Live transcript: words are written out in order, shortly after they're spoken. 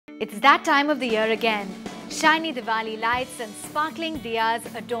It's that time of the year again. Shiny Diwali lights and sparkling diyas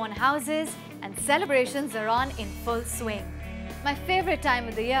adorn houses and celebrations are on in full swing. My favorite time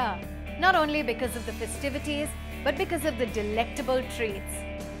of the year, not only because of the festivities, but because of the delectable treats.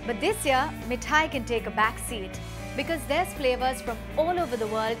 But this year, Mithai can take a back seat because there's flavors from all over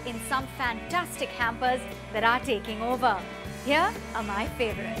the world in some fantastic hampers that are taking over. Here are my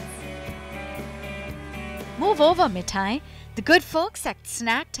favorites. Move over, Mithai. The good folks at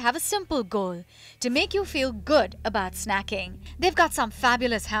Snacked have a simple goal: to make you feel good about snacking. They've got some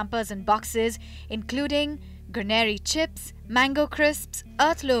fabulous hampers and boxes, including granary chips, mango crisps,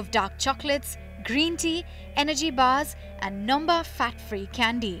 earth loaf dark chocolates, green tea, energy bars, and number fat-free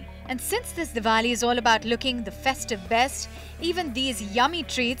candy. And since this Diwali is all about looking the festive best, even these yummy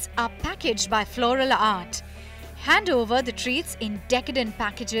treats are packaged by floral art. Hand over the treats in decadent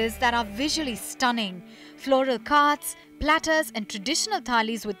packages that are visually stunning. Floral carts, platters and traditional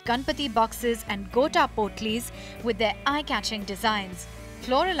thalis with Ganpati boxes and Gota potlis with their eye-catching designs.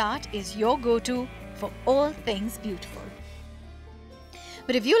 Floral art is your go-to for all things beautiful.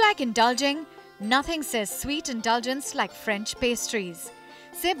 But if you like indulging, nothing says sweet indulgence like French pastries.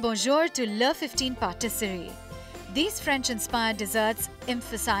 Say bonjour to Le 15 Patisserie. These French-inspired desserts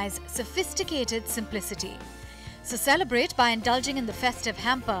emphasize sophisticated simplicity. So celebrate by indulging in the festive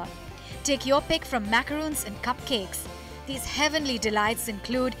hamper. Take your pick from macaroons and cupcakes. These heavenly delights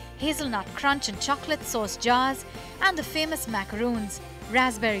include hazelnut crunch and chocolate sauce jars and the famous macaroons,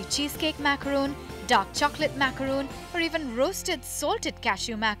 raspberry cheesecake macaroon, dark chocolate macaroon, or even roasted salted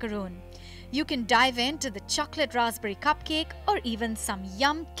cashew macaroon. You can dive into the chocolate raspberry cupcake or even some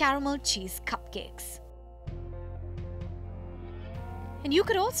yum caramel cheese cupcakes. And you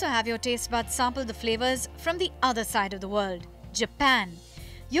could also have your taste buds sample the flavors from the other side of the world, Japan.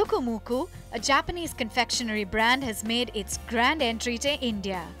 Yokomuku, a Japanese confectionery brand, has made its grand entry to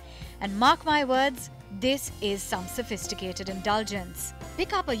India. And mark my words, this is some sophisticated indulgence.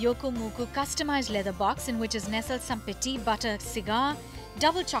 Pick up a Yokomuku customized leather box in which is nestled some petit butter cigar,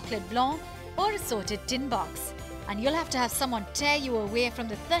 double chocolate blanc, or assorted tin box. And you'll have to have someone tear you away from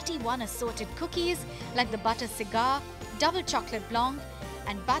the 31 assorted cookies like the butter cigar, double chocolate blanc,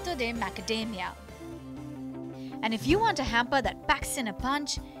 and bateau de macadamia. And if you want a hamper that packs in a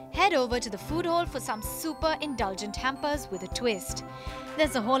punch, head over to the food hall for some super indulgent hampers with a twist.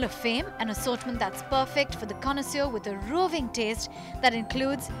 There's a hall of fame, an assortment that's perfect for the connoisseur with a roving taste that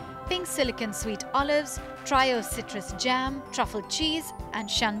includes pink silicon sweet olives, trio citrus jam, truffle cheese, and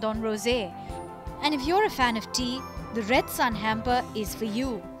Chandon rosé. And if you're a fan of tea, the Red Sun hamper is for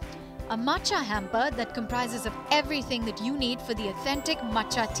you. A matcha hamper that comprises of everything that you need for the authentic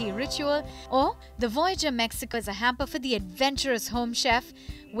matcha tea ritual, or the Voyager Mexico is a hamper for the adventurous home chef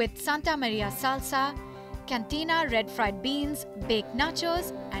with Santa Maria salsa, Cantina red fried beans, baked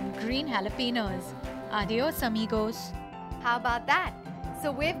nachos, and green jalapenos. Adios, amigos. How about that?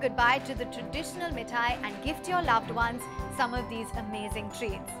 So wave goodbye to the traditional Mithai and gift your loved ones some of these amazing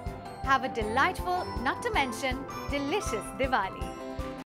treats. Have a delightful, not to mention delicious Diwali.